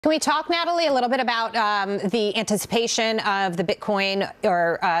Can we talk, Natalie, a little bit about the anticipation of the Bitcoin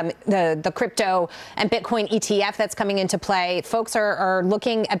or the crypto and Bitcoin ETF that's coming into play? Folks are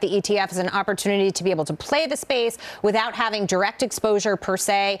looking at the ETF as an opportunity to be able to play the space without having direct exposure per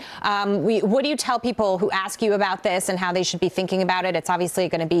se. What do you tell people who ask you about this and how they should be thinking about it? It's obviously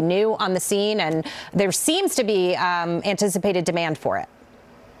going to be new on the scene, and there seems to be anticipated demand for it.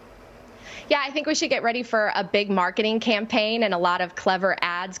 Yeah, I think we should get ready for a big marketing campaign and a lot of clever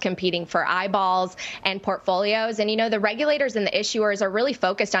ads competing for eyeballs and portfolios. And, you know, the regulators and the issuers are really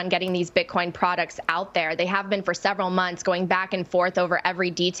focused on getting these Bitcoin products out there. They have been for several months, going back and forth over every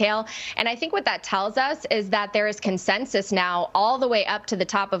detail. And I think what that tells us is that there is consensus now all the way up to the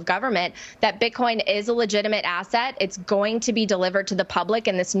top of government that Bitcoin is a legitimate asset. It's going to be delivered to the public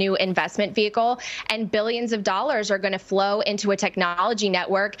in this new investment vehicle, and billions of dollars are going to flow into a technology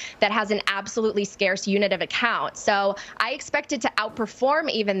network that has an absolutely scarce unit of account. So I expect it to outperform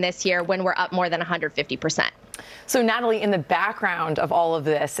even this year when we're up more than 150%. So, Natalie, in the background of all of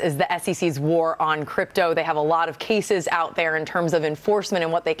this is the SEC's war on crypto. They have a lot of cases out there in terms of enforcement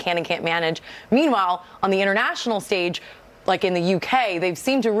and what they can and can't manage. Meanwhile, on the international stage, like in the UK, they've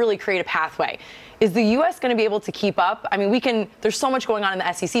seemed to really create a pathway. Is the U.S. going to be able to keep up? I mean, there's so much going on in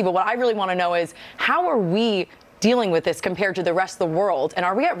the SEC, but what I really want to know is how are we dealing with this compared to the rest of the world? And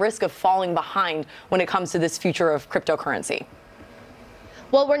are we at risk of falling behind when it comes to this future of cryptocurrency?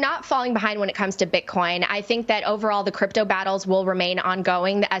 Well, we're not falling behind when it comes to Bitcoin. I think that overall the crypto battles will remain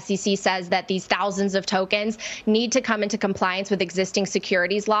ongoing. The SEC says that these thousands of tokens need to come into compliance with existing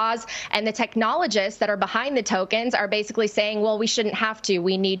securities laws. And the technologists that are behind the tokens are basically saying, well, we shouldn't have to.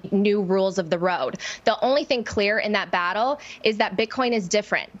 We need new rules of the road. The only thing clear in that battle is that Bitcoin is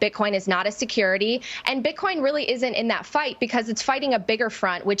different. Bitcoin is not a security. And Bitcoin really isn't in that fight because it's fighting a bigger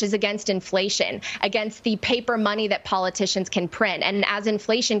front, which is against inflation, against the paper money that politicians can print. And as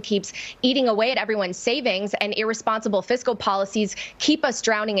inflation keeps eating away at everyone's savings and irresponsible fiscal policies keep us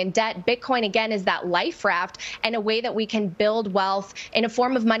drowning in debt, Bitcoin, again, is that life raft and a way that we can build wealth in a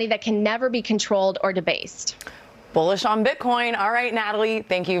form of money that can never be controlled or debased. Bullish on Bitcoin. All right, Natalie,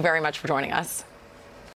 thank you very much for joining us.